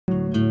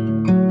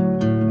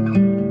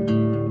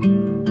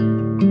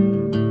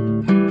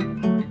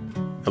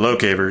Hello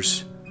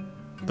cavers.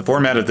 The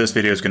format of this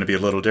video is going to be a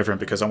little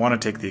different because I want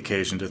to take the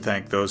occasion to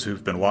thank those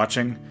who've been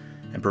watching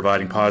and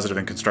providing positive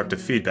and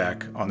constructive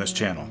feedback on this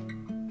channel.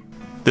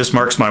 This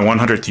marks my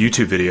 100th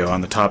YouTube video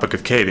on the topic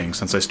of caving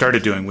since I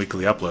started doing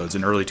weekly uploads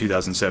in early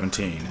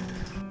 2017.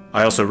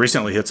 I also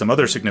recently hit some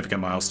other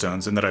significant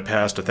milestones in that I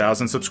passed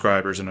 1,000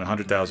 subscribers and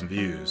 100,000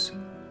 views.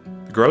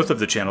 The growth of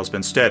the channel has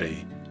been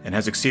steady and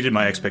has exceeded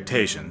my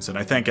expectations, and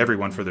I thank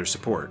everyone for their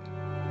support.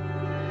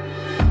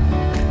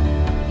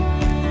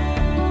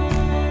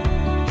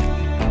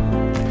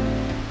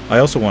 I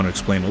also want to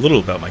explain a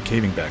little about my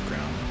caving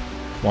background,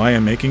 why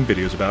I'm making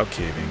videos about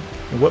caving,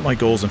 and what my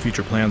goals and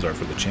future plans are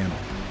for the channel.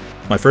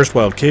 My first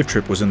wild cave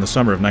trip was in the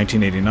summer of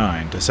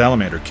 1989 to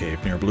Salamander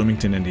Cave near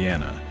Bloomington,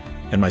 Indiana,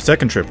 and my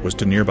second trip was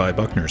to nearby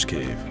Buckner's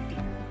Cave.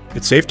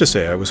 It's safe to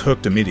say I was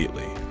hooked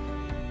immediately.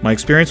 My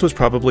experience was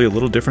probably a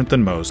little different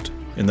than most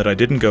in that I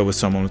didn't go with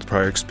someone with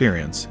prior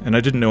experience and I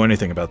didn't know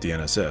anything about the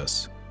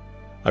NSS.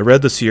 I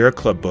read the Sierra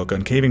Club book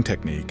on caving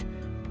technique,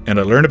 and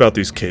I learned about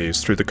these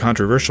caves through the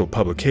controversial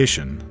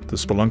publication, The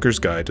Spelunker's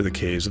Guide to the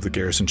Caves of the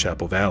Garrison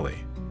Chapel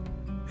Valley.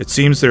 It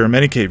seems there are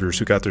many cavers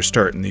who got their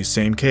start in these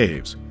same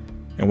caves,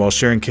 and while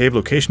sharing cave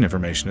location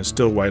information is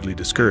still widely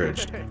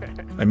discouraged,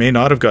 I may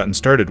not have gotten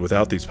started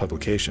without these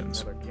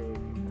publications.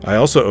 I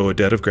also owe a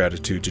debt of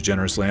gratitude to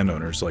generous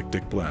landowners like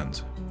Dick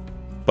Blends.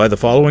 By the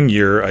following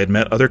year, I had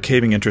met other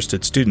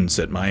caving-interested students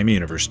at Miami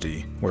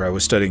University, where I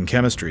was studying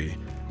chemistry,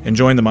 and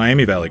joined the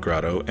Miami Valley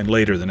Grotto and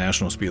later the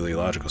National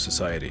Speleological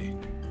Society.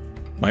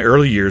 My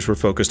early years were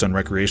focused on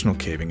recreational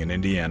caving in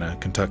Indiana,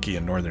 Kentucky,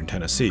 and northern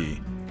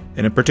Tennessee,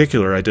 and in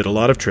particular I did a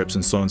lot of trips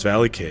in Sloan's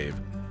Valley Cave,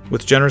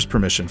 with generous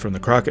permission from the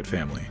Crockett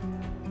family,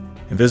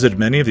 and visited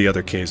many of the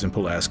other caves in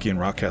Pulaski and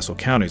Rockcastle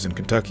counties in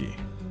Kentucky.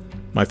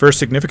 My first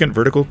significant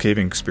vertical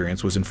caving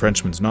experience was in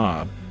Frenchman's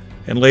Knob,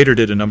 and later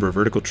did a number of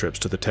vertical trips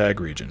to the Tag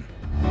region.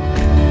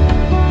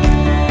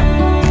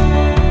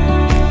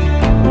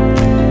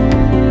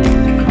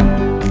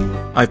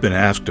 I've been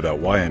asked about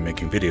why I'm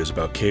making videos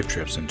about cave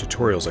trips and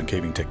tutorials on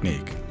caving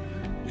technique.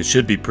 It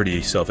should be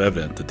pretty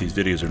self-evident that these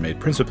videos are made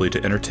principally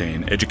to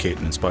entertain, educate,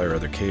 and inspire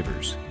other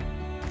cavers.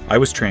 I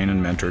was trained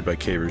and mentored by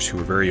cavers who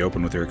were very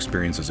open with their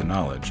experiences and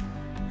knowledge,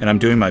 and I'm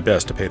doing my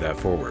best to pay that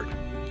forward.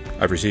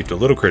 I've received a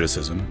little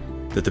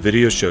criticism that the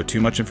videos show too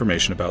much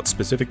information about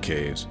specific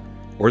caves,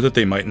 or that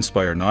they might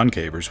inspire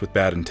non-cavers with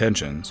bad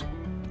intentions,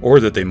 or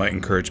that they might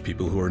encourage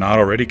people who are not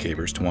already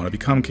cavers to want to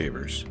become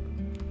cavers.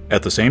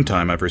 At the same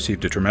time, I've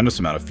received a tremendous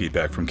amount of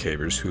feedback from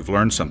cavers who've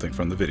learned something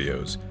from the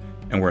videos,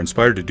 and were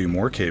inspired to do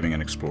more caving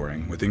and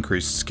exploring with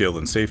increased skill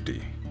and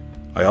safety.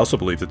 I also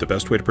believe that the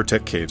best way to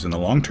protect caves in the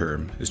long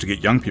term is to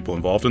get young people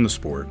involved in the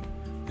sport,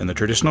 and the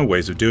traditional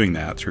ways of doing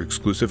that through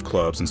exclusive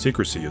clubs and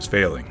secrecy is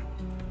failing.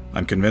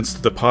 I'm convinced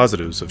that the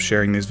positives of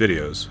sharing these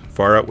videos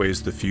far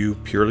outweighs the few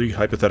purely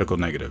hypothetical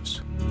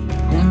negatives.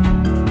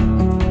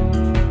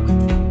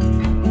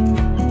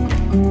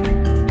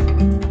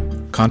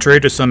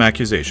 Contrary to some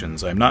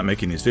accusations, I am not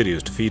making these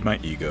videos to feed my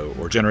ego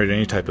or generate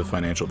any type of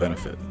financial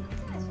benefit.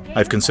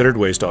 I've considered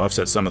ways to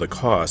offset some of the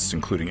costs,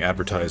 including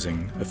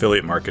advertising,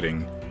 affiliate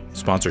marketing,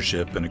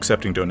 sponsorship, and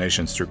accepting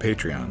donations through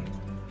Patreon.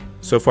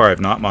 So far, I have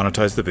not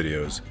monetized the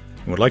videos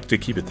and would like to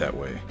keep it that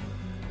way.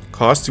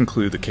 Costs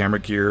include the camera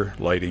gear,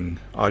 lighting,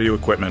 audio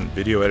equipment,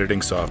 video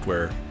editing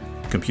software,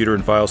 computer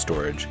and file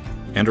storage,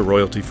 and a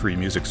royalty-free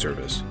music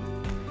service.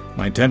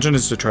 My intention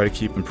is to try to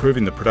keep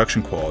improving the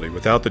production quality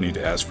without the need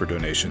to ask for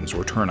donations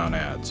or turn on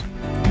ads.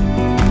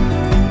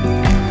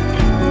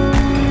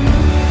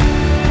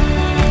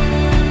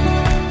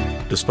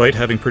 Despite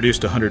having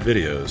produced 100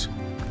 videos,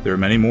 there are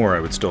many more I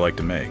would still like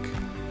to make.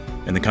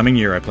 In the coming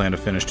year, I plan to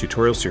finish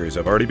tutorial series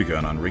I've already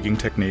begun on rigging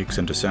techniques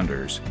and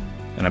descenders,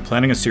 and I'm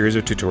planning a series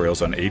of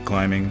tutorials on aid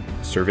climbing,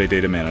 survey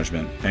data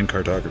management, and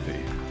cartography.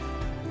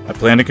 I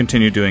plan to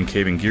continue doing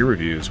caving gear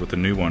reviews with a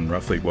new one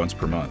roughly once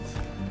per month.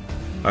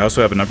 I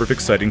also have a number of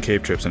exciting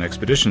cave trips and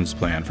expeditions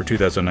planned for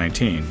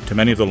 2019 to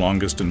many of the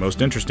longest and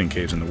most interesting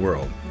caves in the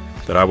world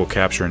that I will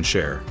capture and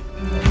share.